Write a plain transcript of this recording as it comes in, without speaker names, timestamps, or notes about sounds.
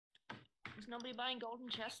nobody buying golden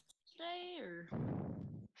chests today, or?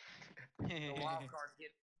 The wild cards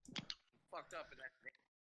get fucked up in that.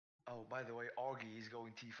 Oh, by the way, Augie is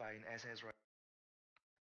going T5 in SS right.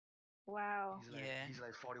 Wow. He's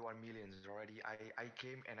like 41 millions already. I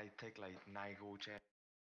came and I take like 9 gold chests.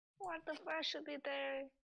 What the fuck should be there?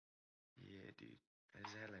 Yeah, dude.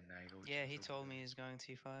 That's hella 9 gold. Yeah, he told me he's going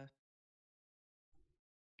T5.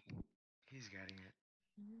 He's getting it.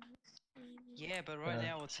 Yeah, but right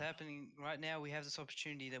now what's happening? Right now we have this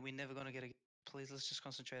opportunity that we're never gonna get again. Please, let's just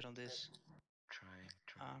concentrate on this. Try.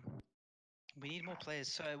 We need more players.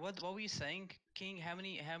 So what were you saying, King? How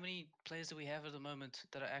many players do we have at the moment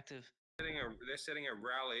that are active? They're setting a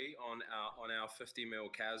rally on our 50 mil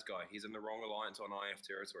Cazz guy. He's in the wrong alliance on IF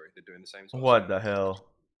territory. They're doing the same sort What of the hell?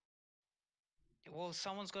 Well,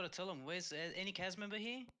 someone's got to tell him. Where's any Cazz member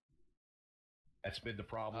here? That's been the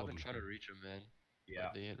problem. I've been trying to reach him, man. Yeah.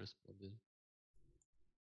 But they ain't responded.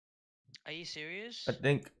 Are you serious? I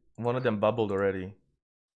think one of them bubbled already.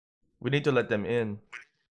 We need to let them in.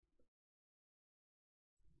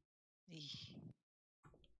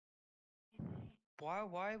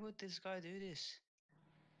 Why would this guy do this?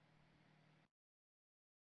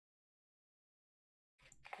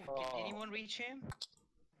 Can anyone reach him?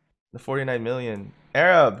 The 49 million.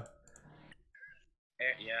 Arab!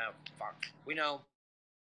 Yeah, fuck. We know.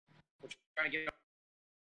 We're trying to get.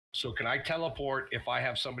 So can I teleport if I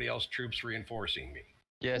have somebody else troops reinforcing me?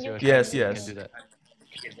 Yes, yes. You can do that.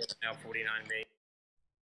 Now 49 million.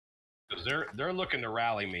 Because they're looking to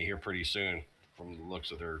rally me here pretty soon, from the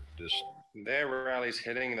looks of their just. Their rally's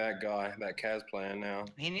hitting that guy, that Cazz player now.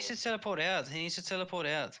 He needs to teleport out. He needs to teleport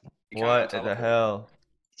out. What the hell?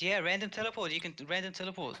 Yeah, random teleport. You can random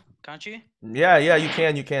teleport, can't you? Yeah, you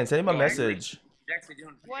can. Send him a message.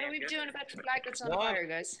 What are we doing about the flag that's on fire,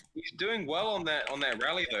 guys? He's doing well on that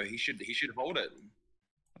rally though. He should hold it.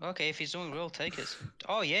 Okay, if he's doing well, take it.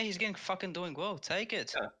 Oh yeah, he's getting fucking doing well. Take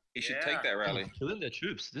it. Yeah, he should take that rally. Killing their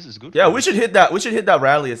troops. This is good. Yeah, we should hit that. We should hit that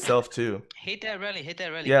rally itself too. Hit that rally.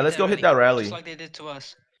 Yeah, let's go hit that rally. Just like they did to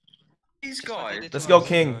us. These guys. Let's go,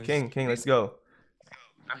 King. Let's go.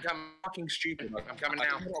 I'm fucking stupid. Like, I'm coming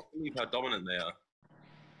now. I can't believe how dominant they are.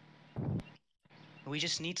 We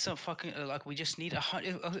just need some fucking we just need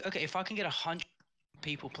 100. Okay, if I can get 100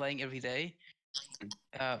 people playing every day,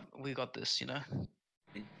 we got this, you know.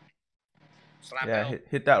 Yeah,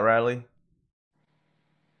 hit that rally.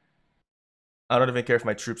 I don't even care if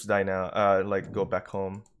my troops die now. Like go back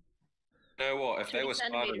home. You know what? If they were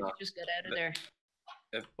smart enough, just get out of there.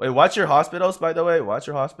 Wait, watch your hospitals, by the way. Watch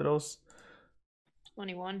your hospitals.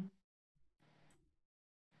 21.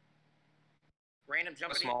 Random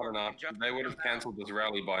jumping. Smart enough, they would have cancelled this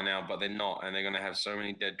rally by now, but they're not, and they're going to have so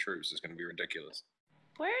many dead troops. It's going to be ridiculous.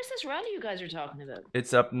 Where is this rally you guys are talking about?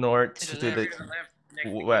 It's up north to the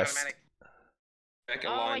west.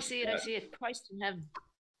 Oh, I see it. Christ in heaven.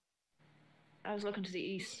 I was looking to the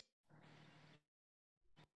east.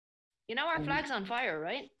 You know our flag's on fire,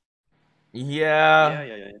 right?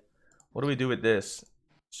 Yeah. What do we do with this?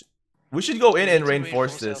 We should go in and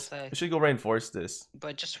reinforce this. We should go reinforce this.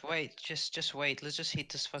 But just wait. Just wait. Let's just hit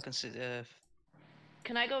this fucking.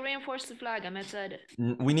 Can I go reinforce the flag? I'm outside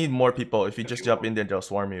it. We need more people. If you just jump in there, they'll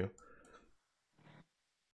swarm you.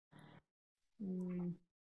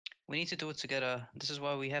 We need to do it together. This is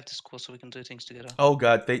why we have this course, so we can do things together. Oh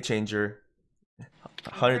god, fate changer.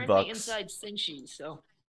 $100 bucks. Inside Cinchy, so.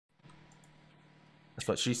 That's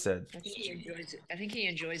what she said. I think he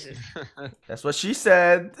enjoys it. That's what she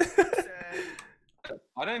said.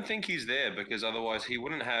 I don't think he's there because otherwise he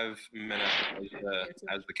wouldn't have Mena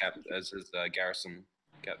as the captain, as his garrison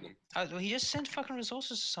captain. Well, he just sent fucking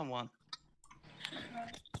resources to someone.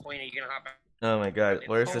 Queen, are you gonna hop out? Oh my god,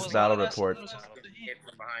 where's this battle report? Hit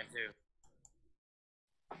from behind too.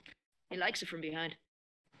 He likes it from behind.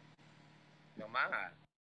 No mind.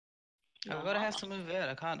 I'm gonna have to move out.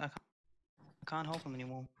 I can't help him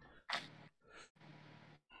anymore. I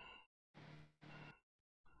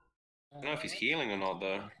don't know if he's healing or not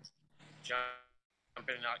though.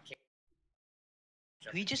 Jumping and not kick.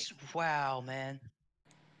 We just wow, man.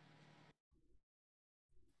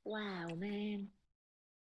 Wow, man.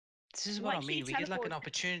 This is what I mean. We get like an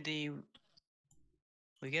opportunity.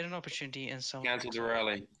 We get an opportunity and someone cancelled the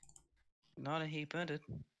rally. Not a he burned it.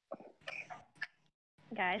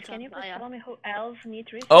 Guys, can you please tell me who else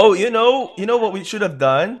needs resources? Oh, you know what we should have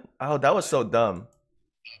done? Oh, that was so dumb.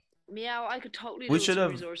 Meow, I could totally We do should some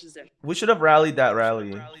have. resources there. We should have rallied that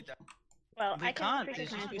rally. Well, We I can't can't. figure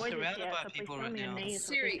It's my just voices surrounded yet, by so please people tell right me your now. name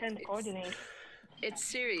so Siri, please send coordinates. It's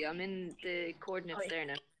Siri. I'm in the coordinates there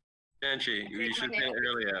now. Janchi, you should say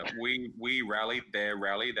earlier. We rallied their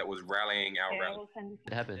rally that was rallying our Okay, I rally. will send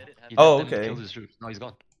It happened. He Oh, left them and okay. killed his troops. Now he's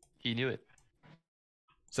gone. He knew it.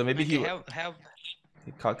 So maybe Okay,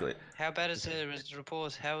 he calculate. how bad is the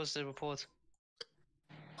report? How is the report?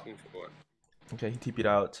 Looking for it. Okay, he TP'd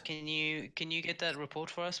out. Can you get that report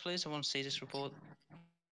for us, please? I want to see this report.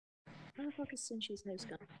 Where the fuck is Sinchi's house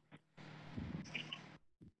gone?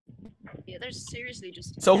 Yeah, there's seriously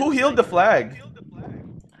just. So who healed the flag?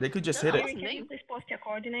 They could just hit No, it. wasn't Can me. you please post your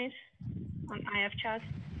coordinates on IF chat?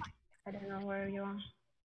 I don't know where you are.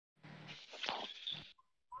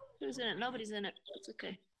 Who's in it? Nobody's in it. It's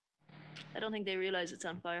okay. I don't think they realize it's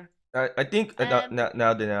on fire. I think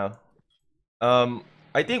now.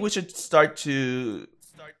 I think we should start to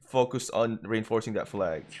focus on reinforcing that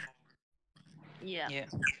flag. Yeah. Yeah.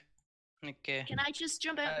 Okay. Can I just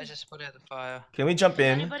jump out? I just put out the fire. Can we jump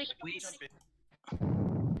in? Anybody?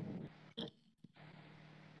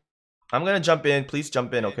 I'm gonna jump in. Please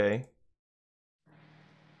jump in, okay?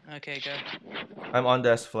 Okay, go. I'm on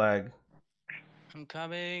this flag. I'm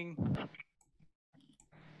coming.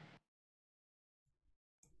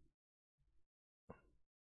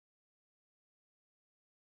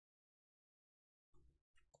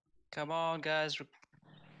 Come on, guys.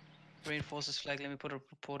 Reinforce this flag. Let me put a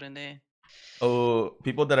report in there. Oh,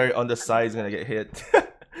 people that are on the side is gonna get hit.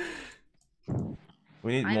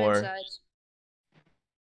 We need I'm more. inside.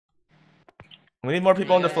 We need more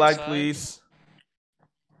people on the Yeah, flag, inside. please.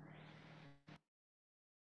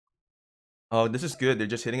 Oh, this is good. They're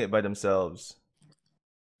just hitting it by themselves.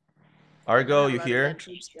 Argo, I have a you lot of here? dead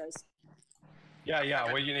troops, guys. Yeah.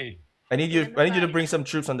 What do you need? I need you. I need you to bring some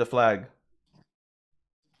troops on the flag.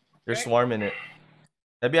 They're Okay. swarming it.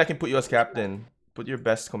 Maybe I can put you as captain. Put your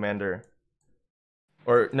best commander.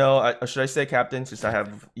 Or no, should I say captain since I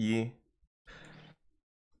have E?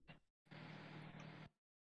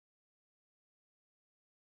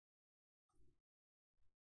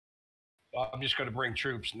 I'm just going to bring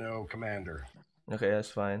troops, no commander. Okay, that's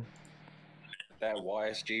fine. That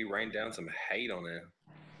YSG rained down some hate on it.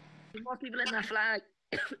 There's more people in that flag.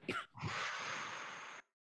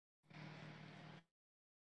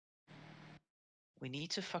 We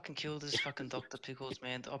need to fucking kill this fucking Dr. Pickles,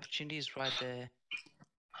 man. The opportunity is right there.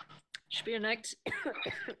 Spear next.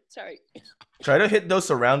 Sorry. Try to hit those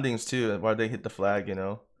surroundings too while they hit the flag, you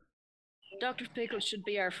know. Dr. Pickles should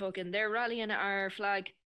be our fucking. They're rallying our flag.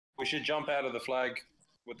 We should jump out of the flag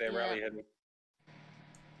with their Yeah. rally heading.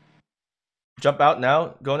 Jump out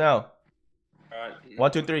now. Go now. Alright.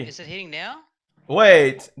 1, 2, 3. Is it hitting now?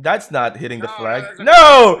 Wait, that's not hitting the No, flag. that's a-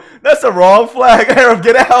 No, that's the wrong flag. Arab,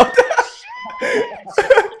 get out.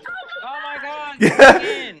 Oh my god! Get- Get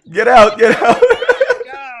in! Get out. Get out.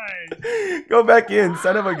 Guys! Go back in,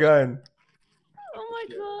 son of a gun. Oh my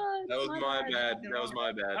god. That was my bad. That was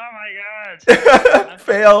my bad. Oh my god!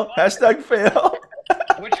 Fail. Hashtag fail.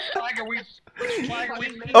 Which flag are we? Which flag are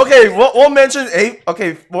we? Okay, we'll mention A.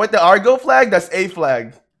 Okay, what the Argo flag? That's A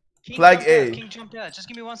flag. King Flag jumped out, A. King jumped out. Just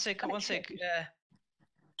give me 1 sec. 1 sec.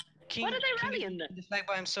 King, What are they King rallying then? the flag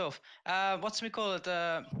by himself. What's we call it?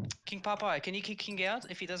 King Popeye. Can you kick King out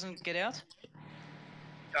if he doesn't get out?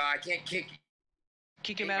 I can't kick.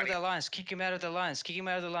 Kick him out of the alliance. Kick him out of the alliance. Kick him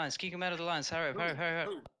out of the alliance. Kick him out of the alliance. Hurry up! Hurry! Hurry!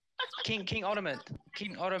 Hurry! King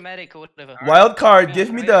automatic or whatever. Wild card.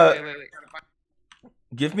 Give me the. Wait.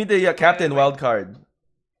 Give me the captain wild card.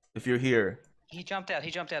 If you're here. He jumped out.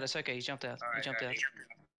 He jumped out. It's okay. He jumped out. He jumped out.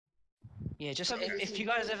 Yeah, just if you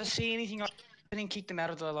guys ever see anything, kick them out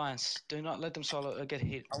of the alliance. Do not let them solo or get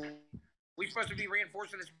hit. We supposed to be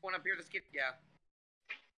reinforcing this one up here. Let's get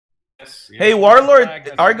Yes. Hey,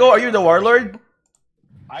 Warlord. Argo, are you the Warlord?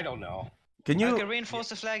 I don't know. Can you? Okay, reinforce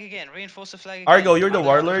the flag again. Reinforce the flag again. Argo, you're the There's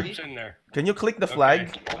Warlord. troops in there. Can you click the Okay,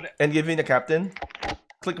 flag put it- and give me the captain?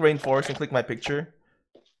 Click reinforce and click my picture.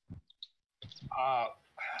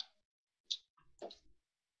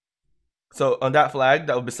 So on that flag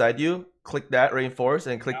that was beside you, click that reinforce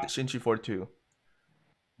and click the Shinchi 42.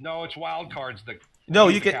 No, it's wild cards. No,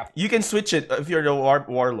 He's you the can captain. you can switch it if you're the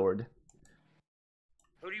warlord.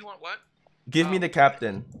 Who do you want? What? Give me the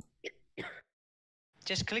captain.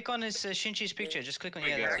 Just click on his Shinchi's picture. Just click on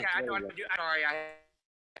Okay, that's Okay, it. I know what to do. Sorry, I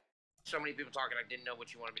had so many people talking. I didn't know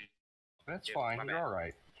what you wanted me to do. That's Yeah, fine. my You're bad. all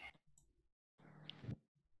right.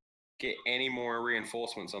 Get any more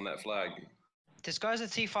reinforcements on that flag. This guy's a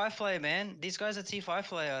T5 player, man. These guys are T5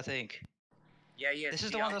 player, I think. Yeah, he is. This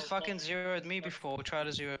is the one that fucking zeroed me before. Tried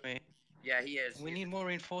to zero me. Yeah, he is. We need more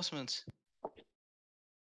reinforcements.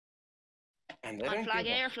 And they On don't flag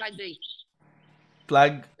give A or flag B?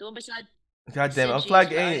 Flag. The one beside. God damn, on Shinchi's flag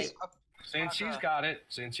flag. A. Since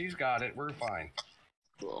he's got it, we're fine.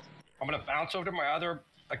 Cool. I'm gonna bounce over to my other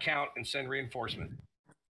account and send reinforcement.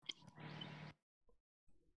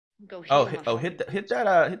 Go Oh, heal hit that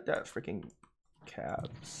freaking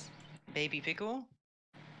Cazz. Baby pickle.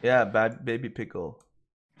 Yeah, bad baby pickle.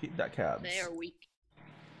 Hit that Cazz. They are weak.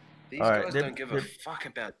 These Alright, guys don't give a fuck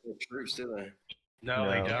about their troops, do they? No,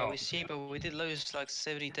 No. they Yeah, don't. we see, but we did lose like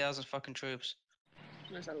 70,000 fucking troops.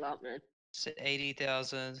 That's a lot, man.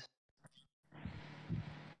 80,000.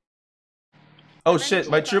 Oh shit,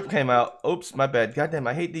 my troop came out. Oops, my bad. Goddamn,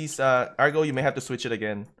 I hate these. Argo, you may have to switch it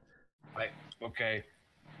again. Okay.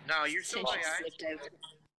 No, you're still Since high. she slipped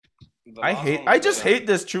out. I just hate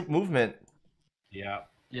this troop movement. Yeah.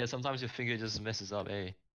 Yeah, sometimes your finger just messes up,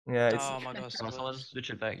 eh? Yeah, it's. Oh my god. Someone switch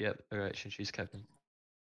it back. Yep. Alright, she's captain.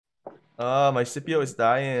 Oh, my Scipio is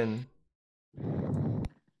dying.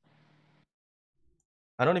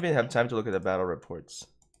 I don't even have time to look at the battle reports.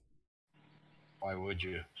 Why would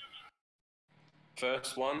you?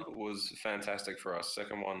 First one was fantastic for us.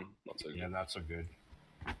 Second one, not so good. Yeah, not so good.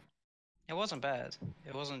 It wasn't bad.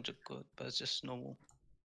 It wasn't good, but it's just normal.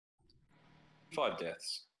 5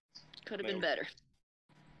 deaths. Could have been better.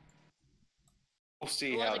 We'll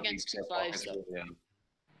see It was how against these 2 5s, though. yeah.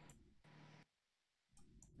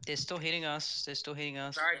 They're still hitting us. They're still hitting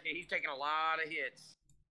us. Sorry, he's taking a lot of hits.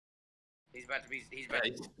 He's about to be. He's about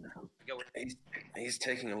to go with. He's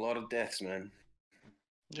taking a lot of deaths, man.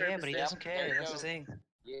 Yeah, but he doesn't care. That's the thing.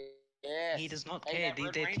 Yeah. He does not care.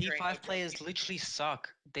 Their T5 players literally suck.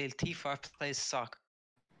 Their T5 players suck.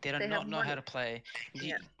 They do They not have know how money. to play.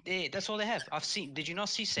 Yeah. That's all they have. I've seen. Did you not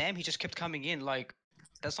see Sam? He just kept coming in. Like,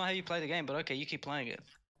 that's not how you play the game. But okay, you keep playing it.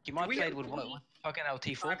 You might we play have it with fucking our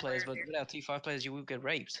T4 players, but with our T5 players, you will get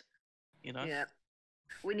raped. You know? Yeah.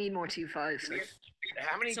 We need more 2 5s.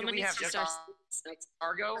 How many do we have just on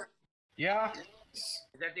Argo? Yeah.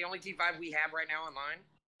 Is that the only T5 we have right now online?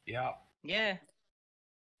 Yeah. Yeah.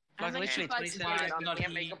 How Like many literally, T5s 27 is is not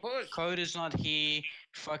Can't make here. a push. Code is not here.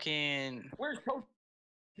 Fucking Where's Coach?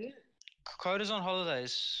 Code is on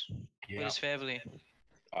holidays with Yeah. his family.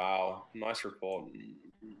 Wow, nice report.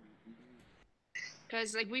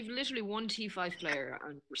 Guys, like, we've literally one T5 player,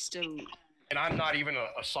 and we're still. And I'm not even a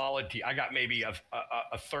solid T. I got maybe a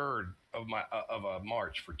third of my of a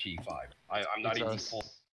March for T5. I'm not It's even us. full.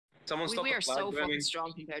 Someone stop We the are flag so burning. fucking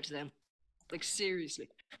strong compared to them. Like, seriously.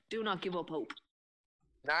 Do not give up hope.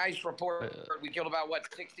 Nice report. Uh, We killed about what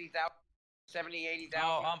 60,000, 70, 80,000.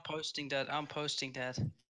 Oh, I'm posting that. I'm posting that.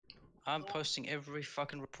 I'm posting every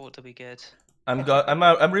fucking report that we get.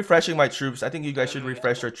 I'm refreshing my troops. I think you guys should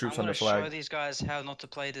refresh your troops I'm on the gonna show flag. these guys how not to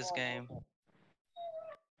play this game.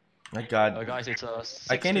 My God, guys, it's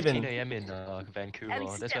I can't 6:15 even. a.m. in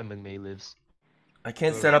Vancouver. That's where McMay lives. I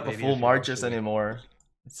can't So set up a maybe full if you marches actually- anymore.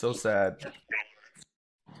 It's so sad.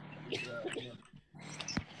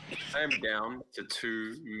 I am down to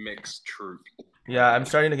 2 mixed troops. Yeah, I'm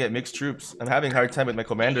starting to get mixed troops. I'm having a hard time with my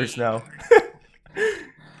commanders now.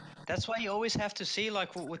 That's why you always have to see,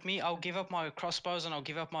 like with me, I'll give up my crossbows and I'll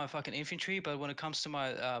give up my fucking infantry, but when it comes to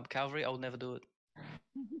my cavalry, I'll never do it.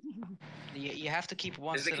 You have to keep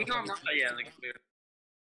one Is the set king of... on? Yeah, the king.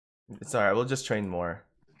 It's alright, we'll just train more.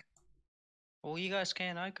 Well, you guys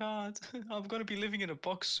can, I can't. I'm gonna be living in a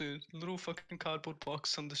box soon. A little fucking cardboard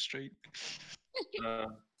box on the street.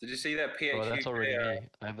 Did you see that PHU Oh, that's already me.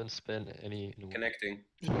 I haven't spent any. In a while.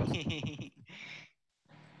 connecting?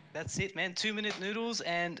 That's it, man. 2-minute noodles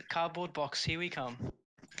and cardboard box. Here we come.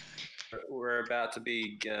 We're about to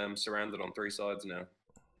be surrounded on 3 sides now.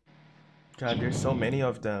 God, there's so many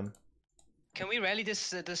of them. Can we rally this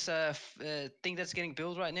thing that's getting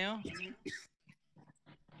built right now?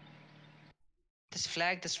 This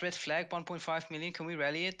flag, this red flag, 1.5 million. Can we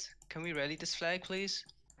rally it? Can we rally this flag, please?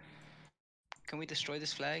 Can we destroy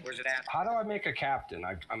this flag? Where's it at? How do I make a captain?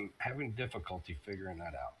 I'm having difficulty figuring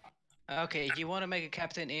that out. Okay, you want to make a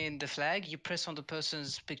captain in the flag, you press on the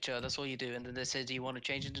person's picture, that's all you do, and then they say, do you want to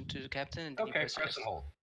change it into the captain? And then you Okay, press press yes. and hold.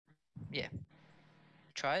 Yeah.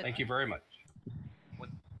 Try it. Thank you very much. We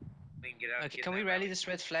can get out. Okay, can we rally this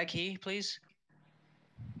red flag here, please?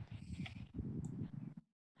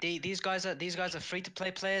 These guys are free to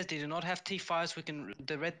play players, they do not have T5s, we can,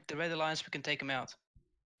 the red alliance, we can take them out.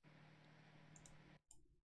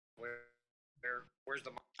 Where's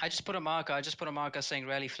the? I just put a marker saying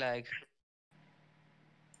rally flag.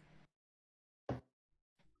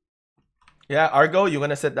 Yeah, Argo, you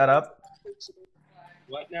gonna set that up?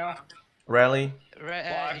 What now? Rally?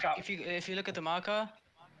 If you look at the marker,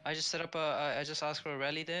 I just set up I just asked for a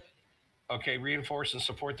rally there. Okay, reinforce and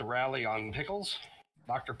support the rally on Pickles,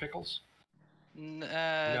 Dr. Pickles.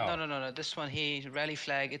 No. This one here, rally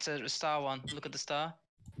flag. It's a star one. Look at the star.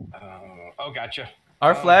 Oh, gotcha.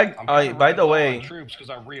 Our flag. I'm By the low on way, troops because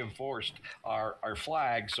I reinforced our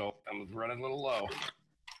flag, so I'm running a little low.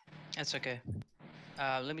 That's okay.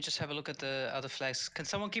 Let me just have a look at the other flags. Can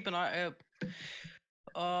someone keep an eye?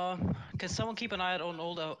 Can someone keep an eye out on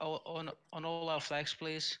all the on all our flags,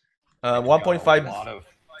 please? 1.5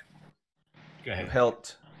 Go ahead.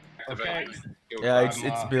 health. Okay. Yeah,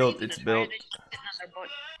 it's built. It's built.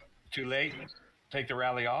 Too late. Take the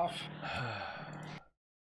rally off.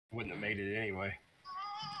 Wouldn't have made it anyway.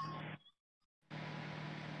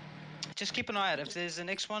 Just keep an eye out. If there's the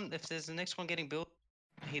next one, getting built,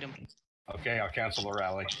 hit him. Okay, I'll cancel the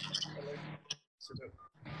rally.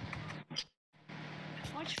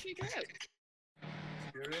 Why'd you figure out?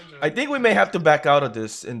 I think we may have to back out of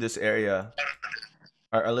this in this area,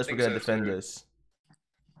 or unless we're gonna defend this.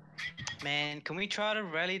 Man, can we try to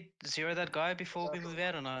rally zero that guy before we move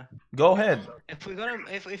out or no? Go ahead. If we're gonna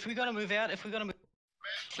move out,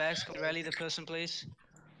 flags, can we rally the person, please?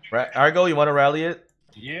 Argo, you want to rally it?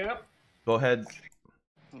 Yep. Go ahead.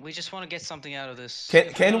 We just want to get something out of this.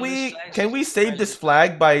 Can we save this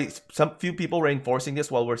flag by some few people reinforcing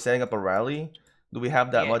this while we're setting up a rally? Do we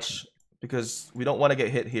have that much? Because we don't want to get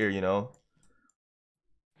hit here, you know.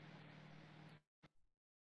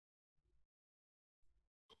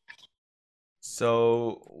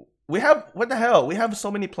 So we have, what the hell? We have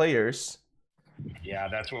so many players. Yeah,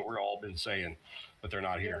 that's what we're all been saying, but they're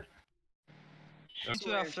not here.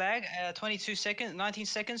 To our flag, 22 seconds, 19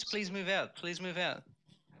 seconds. Please move out. Please move out.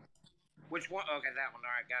 Which one? Okay, that one.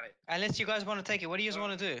 All right, got it. Unless you guys want to take it, what do you guys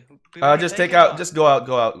want to do? Just take out. Just go out.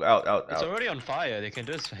 Go out. It's already on fire. They can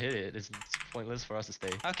just hit it. It's pointless for us to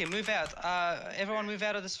stay. Okay, move out. Everyone, move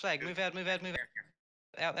out of this flag. Move out.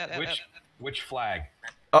 Out. Which flag?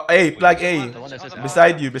 A, flag A.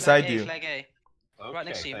 Beside you. Flag A. Okay, right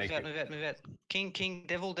next to you. Move out. King,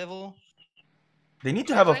 devil. They need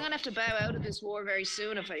to have a. I'm gonna have to bow out of this war very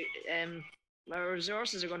soon if my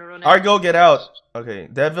resources are gonna run out. Argo, get out. Okay,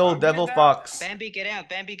 devil, fox. Bambi, get out.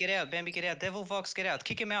 Devil, fox, get out.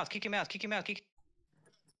 Kick him out.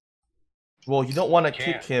 Well, you don't want to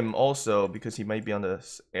kick him also because he might be on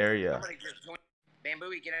this area.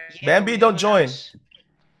 Bamboo, get out. Yeah, Bambi, don't join.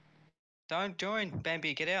 Don't join.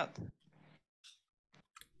 Bambi, get out.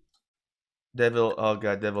 Devil, oh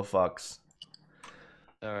god, devil fox.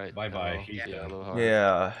 All right. Bye.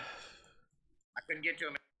 Yeah. I couldn't get to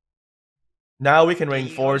him. Now we can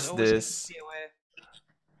reinforce this.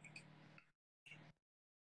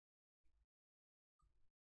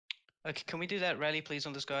 Okay, can we do that rally, please,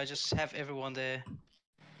 on this guy? Just have everyone there.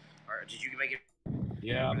 Alright, did you make it?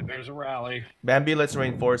 Yeah, there's a rally. Bambi, let's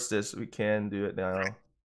reinforce this. We can do it now.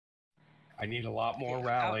 I need a lot more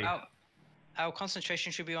rally. Our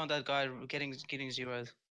concentration should be on that guy getting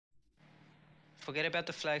zeroed. Forget about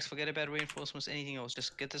the flags, forget about reinforcements, anything else.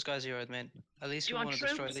 Just get this guy zeroed, man. At least we want to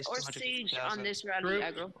destroy at least or siege on this rally,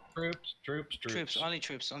 aggro? Troops. Only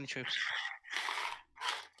troops.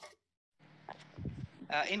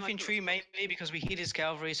 Infantry mainly because we hit his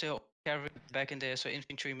cavalry, so cavalry back in there. So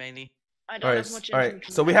infantry mainly. I don't have much Alright.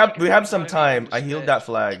 infantry. So we have some time. I healed that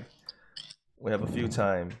flag. We have a few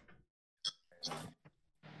time.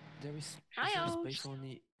 There is space on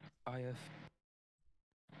the IF.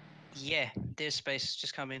 Yeah, there's space.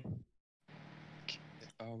 Just come in.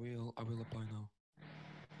 I will apply now.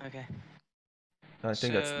 Okay. I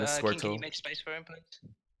think that's King, can Squirtle. you make space for him, please?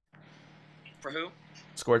 For who?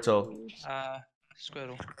 Squirtle.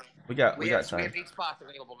 Squirtle. We got We time. have 8 spots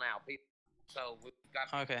available now. So we've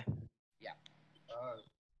got. Okay. Yeah.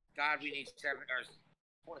 God, we need 7 or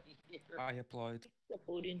 20. I applied.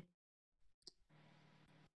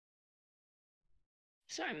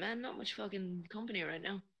 Sorry, man, not much fucking company right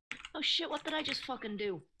now. Oh shit, what did I just fucking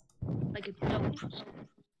do? Like a dope.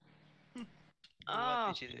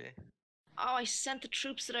 What did you do? Oh, I sent the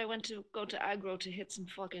troops that I went to go to aggro to hit some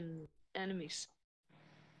fucking enemies.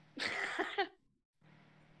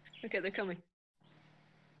 Okay, they're coming.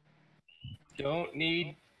 Don't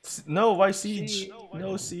need. No, why siege?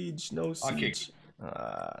 No siege. No Okay. siege.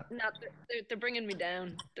 No, they're bringing me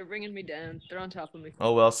down. They're bringing me down. They're on top of me.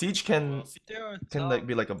 Oh well, siege can like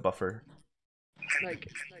be like a buffer. Like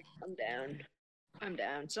I'm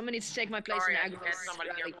down. Someone needs to take my place in aggro's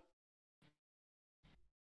rally.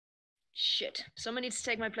 Shit. Someone needs to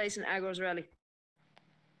take my place in aggro's rally.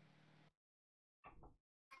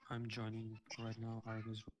 I'm joining right now.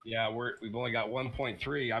 Yeah, we've only got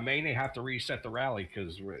 1.3. I may have to reset the rally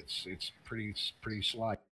because it's pretty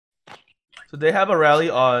slight. So they have a rally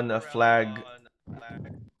on a flag.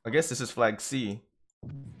 I guess this is flag C.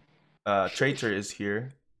 Traitor is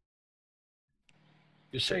here.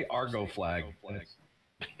 Just say Argo flag.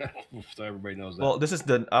 So everybody knows that. Well, this is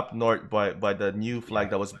the up north by the new flag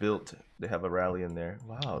that was built. They have a rally in there.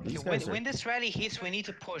 Wow, these guys are... When this rally hits, we need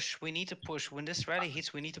to push. We need to push. When this rally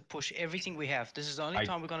hits, we need to push everything we have. This is the only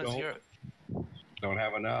time we're gonna zero. Don't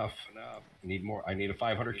have enough. Need more. I need a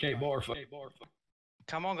 500k more.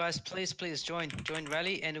 Come on, guys, please, join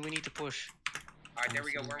rally, and we need to push. All right, there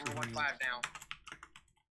we go. We're 1-5 now.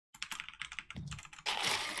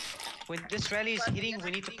 When this rally is hitting,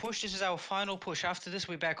 we need to push. This is our final push. After this,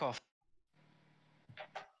 we back off.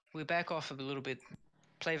 We back off a little bit.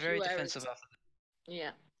 Play very defensive after this.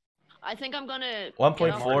 Yeah. I think I'm gonna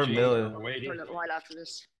 1.4 million. for a little while after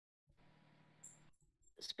this.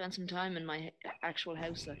 Spend some time in my actual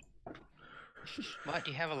house though. What,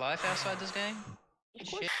 do you have a life outside this game?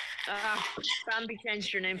 Shit. Bambi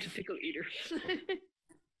changed your name to Pickle Eater.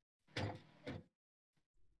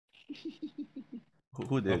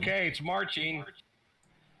 Who did? Okay, it's marching.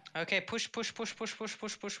 Okay, push,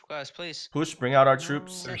 guys, please. Push, bring out our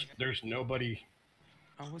troops. There's nobody.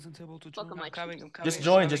 I wasn't able to join. I'm coming. Just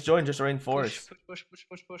join, just reinforce. Push.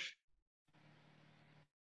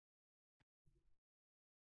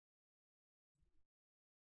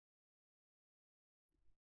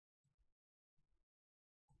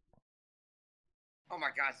 Oh my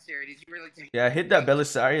God, Siri, did you really take? Yeah, hit that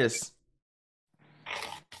Belisarius.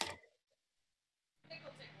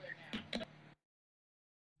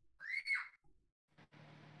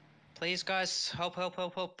 Please, guys, help,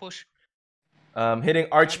 push. Hitting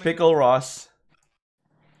Arch Pickle Ross.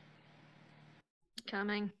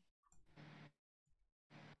 Coming.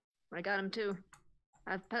 I got him too.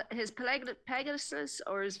 His Pegasus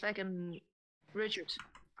or his fucking Richard.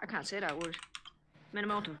 I can't say that word.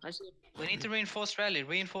 Minamoto, I see. We need to reinforce rally.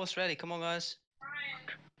 Come on, guys.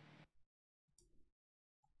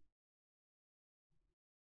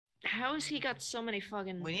 How has he got so many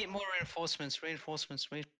fucking... We need more reinforcements.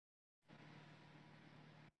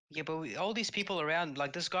 Yeah, but all these people around,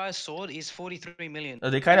 like this guy's sword is 43 million.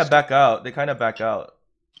 They kind of back out.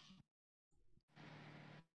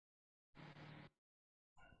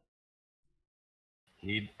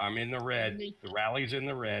 I'm in the red. The rally's in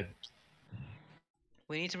the red.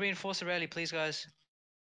 We need to reinforce the rally, please, guys.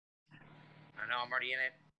 I know, I'm already in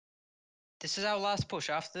it. This is our last push.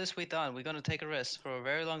 After this, we're done. We're gonna take a rest for a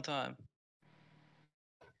very long time.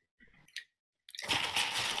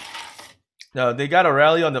 No, they got a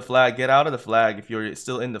rally on the flag. Get out of the flag if you're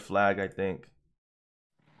still in the flag, I think.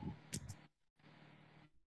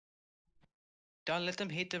 Don't let them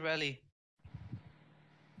hit the rally.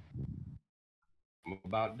 I'm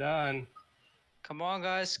about done. Come on,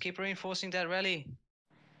 guys. Keep reinforcing that rally.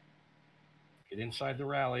 Get inside the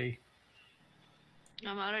rally.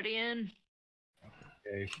 I'm already in.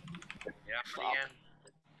 Okay. Yeah, I'm already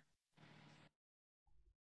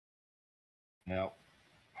in. No.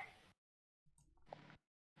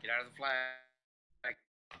 Get out of the flag.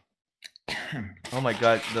 Oh my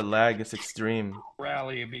god, the lag is extreme.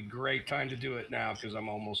 Rally, it'd be a great time to do it now because I'm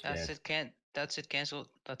almost That's dead. it. That's it. Cancel.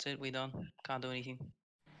 That's it. We done. Can't do anything.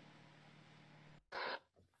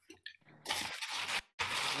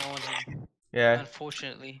 No one's in. Yeah.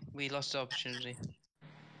 Unfortunately, we lost the opportunity.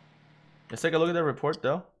 Let's take a look at the report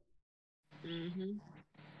though.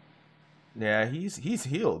 Yeah, he's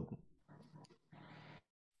healed.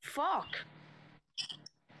 Fuck.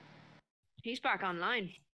 He's back online.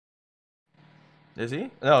 Is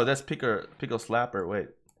he? No, that's Pickle Slapper. Wait.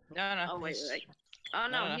 No. Oh wait. Oh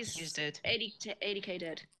no, he's dead. 80k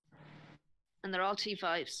dead. And they're all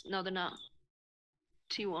T5s. No, they're not.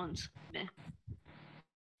 T1s. Meh.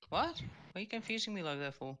 What? Why are you confusing me like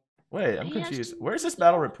that for? Wait, I'm confused. Where's this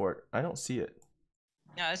battle report? I don't see it.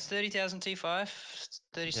 Yeah, it's 30,000 T5,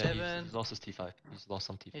 37. Yeah, he's lost his T5. He's lost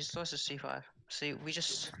some T5. He's lost his T5. See, we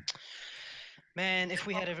just... Man, if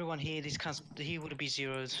we had everyone here, he would be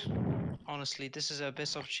zeros. Honestly, this is our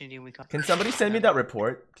best opportunity we can... Can somebody send me that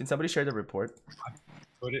report? Can somebody share the report?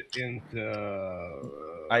 Put it into...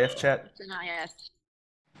 IF chat. It's an IF.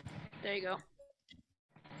 There you go.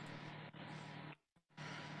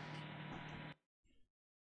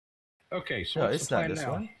 Okay, so No, what's it's the not plan this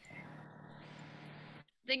now? one.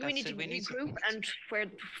 I think we need to regroup and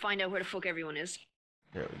find out where the fuck everyone is.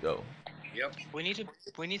 There we go. Yep. We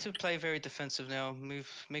need to play very defensive now.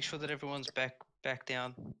 Make sure that everyone's back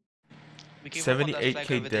down. We give up on that flag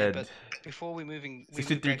 78k over there, dead. but before we move back,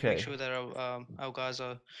 63k. make sure that our guys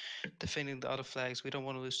are defending the other flags. We don't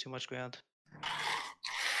want to lose too much ground.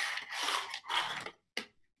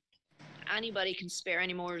 Anybody can spare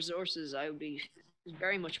any more resources, I would be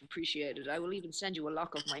very much appreciated. I will even send you a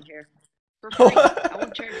lock of my hair. For free. I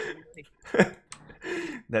won't charge you anything.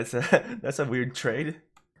 That's a weird trade.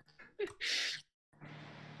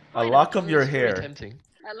 A Why lock not? of your It's very hair. tempting.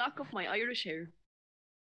 A lock of my Irish hair.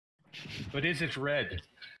 But is it red?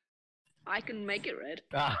 I can make it red.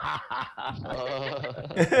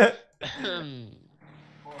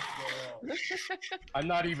 I'm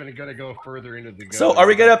not even gonna go further into the. So are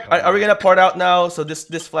we gonna part out now? So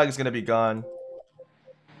this flag is gonna be gone.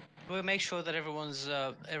 We'll make sure that everyone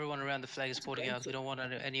around the flag is porting out. We don't want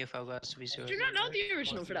any of our guys to be Did serious. you not know the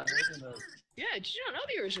original for that? Yeah, did you not know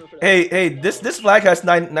the original for that? Hey, this flag has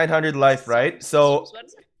 900 life, right? So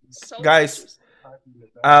guys,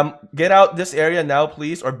 get out this area now,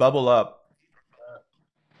 please, or bubble up.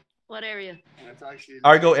 What area?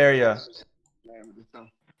 Argo area.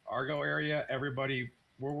 Argo area. Everybody,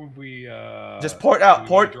 where would we? Just port out.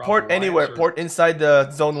 do we wanna drop Port alliance anywhere. or- Port inside the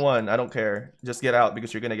zone 1. I don't care. Just get out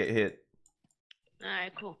because you're gonna get hit.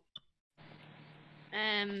 Alright, cool.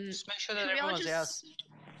 Just make sure that should we all everyone's out.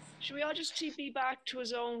 Should we all just TP back to a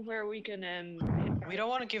zone where we can We don't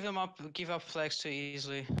want to give up flags too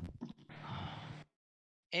easily.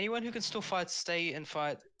 Anyone who can still fight, stay and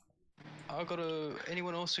fight. I gotta.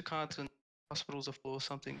 Anyone else who can't, and hospitals are full or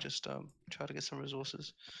something, just try to get some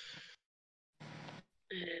resources.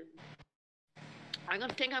 I'm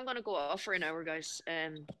gonna go off for an hour, guys.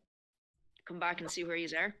 Come back and see where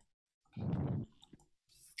yous are.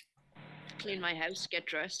 Clean my house, get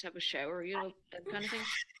dressed, have a shower, you know, that kind of thing.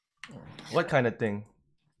 What kind of thing?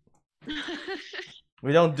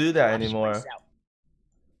 We don't do that anymore.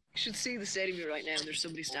 You should see the state of me right now. There's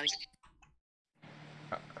somebody standing.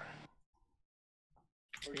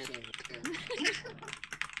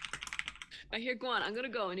 Right here, go on. I'm gonna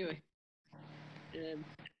go anyway. I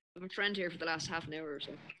have a friend here for the last half an hour or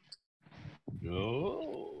so.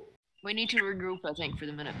 No. We need to regroup, I think, for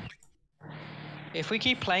the minute. If we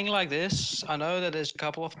keep playing like this, I know that there's a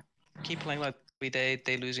couple of keep playing like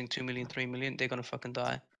they're losing 2 million, 3 million, they're gonna fucking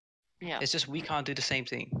die. Yeah. It's just we can't do the same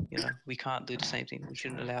thing, you know. We can't do the same thing. We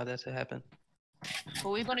shouldn't allow that to happen. But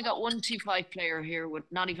we've only got one T5 player here with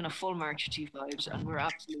not even a full march of T5s, and we're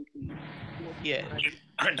absolutely. Yeah.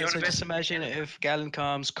 So just imagine if Gallon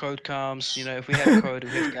comes, Code comes, you know, if we have Code, we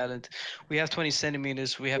have Gallon, we have 20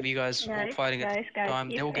 centimeters, we have you guys all fighting at the time,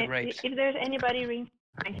 they will get raped. If there's anybody ring,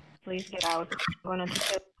 please get out. I'm gonna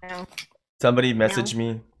now. Somebody messaged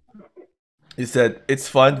me. He said, "It's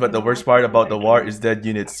fun, but the worst part about the war is dead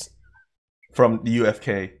units from the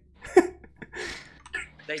UFK."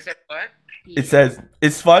 They said what? It says,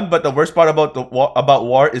 "It's fun, but the worst part about the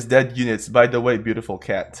war is dead units." By the way, beautiful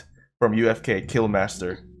cat from UFK,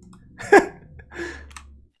 Killmaster.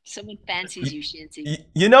 Someone fancies you, Shinty.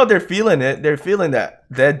 You know they're feeling it. They're feeling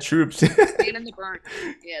that dead troops. Feeling the burn.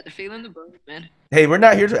 Yeah, they're feeling the burn, man. Hey, we're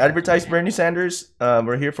not here to advertise Bernie Sanders.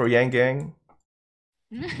 We're here for Yang Gang.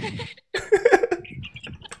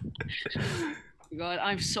 God,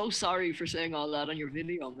 I'm so sorry for saying all that on your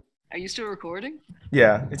video. Are you still recording?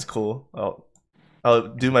 Yeah, it's cool. I'll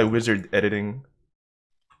do my wizard editing.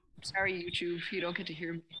 Sorry, YouTube, you don't get to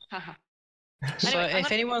hear me. Haha. So Anyway,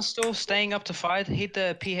 if anyone's still staying up to fight, hit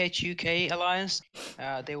the PHUK alliance.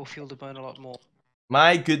 They will feel the burn a lot more.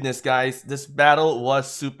 My goodness, guys, this battle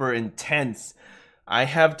was super intense. I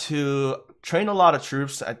have to train a lot of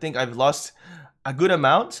troops. I think I've lost a good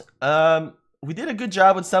amount. We did a good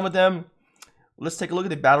job with some of them. Let's take a look at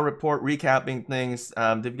the battle report, recapping things.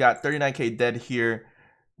 They've got 39k dead here,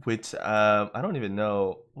 which I don't even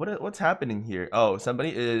know what's happening here. Oh,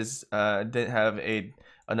 somebody didn't have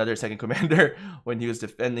another second commander when he was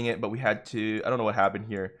defending it, but we had to. I don't know what happened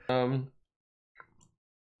here.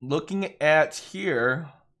 Looking at here,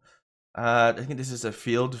 I think this is a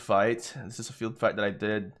field fight. This is a field fight that I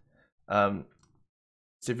did.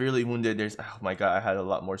 Severely wounded. Oh my god, I had a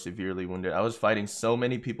lot more severely wounded. I was fighting so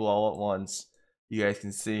many people all at once. You guys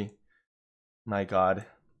can see. My god.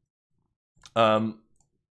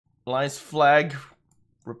 Alliance flag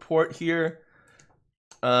report here.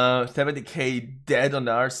 70k dead on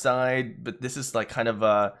our side, but this is like kind of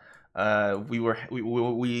we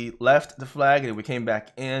left the flag and we came back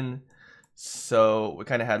in, so we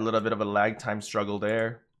kind of had a little bit of a lag time struggle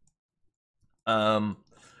there.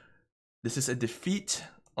 This is a defeat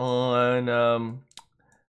on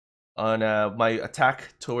my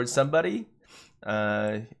attack towards somebody.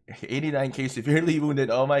 89k severely wounded.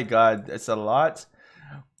 Oh my god, that's a lot.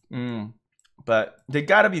 But they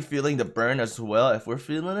gotta be feeling the burn as well. If we're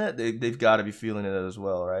feeling it, they've got to be feeling it as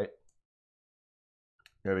well, right?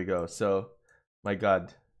 There we go. So, my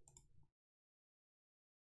god.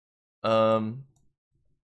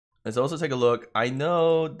 Let's also take a look. I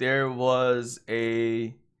know there was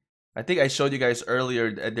I think I showed you guys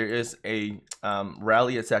earlier that there is a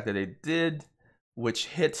rally attack that they did, which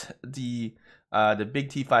hit the big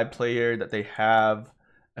T5 player that they have.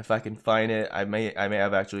 If I can find it, I may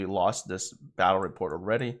have actually lost this battle report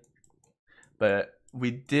already. But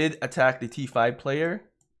we did attack the T5 player,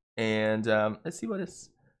 and let's see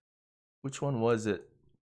which one was it?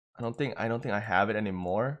 I don't think I have it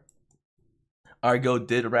anymore. Argo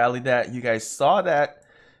did rally that. You guys saw that.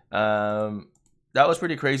 That was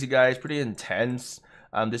pretty crazy, guys. Pretty intense.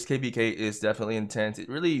 This KBK is definitely intense. It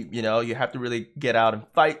really, you know, you have to really get out and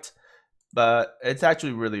fight, but it's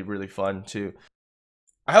actually really, really fun too.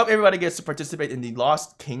 I hope everybody gets to participate in the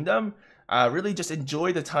Lost Kingdom. Really just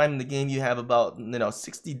enjoy the time in the game. You have about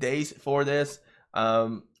 60 days for this,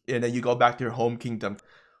 and then you go back to your home kingdom.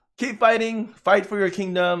 Keep fighting, fight for your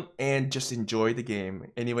kingdom, and just enjoy the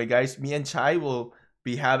game. Anyway, guys, me and Chai will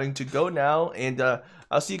be having to go now, and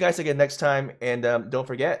I'll see you guys again next time. And don't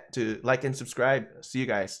forget to like and subscribe. See you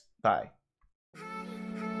guys. Bye.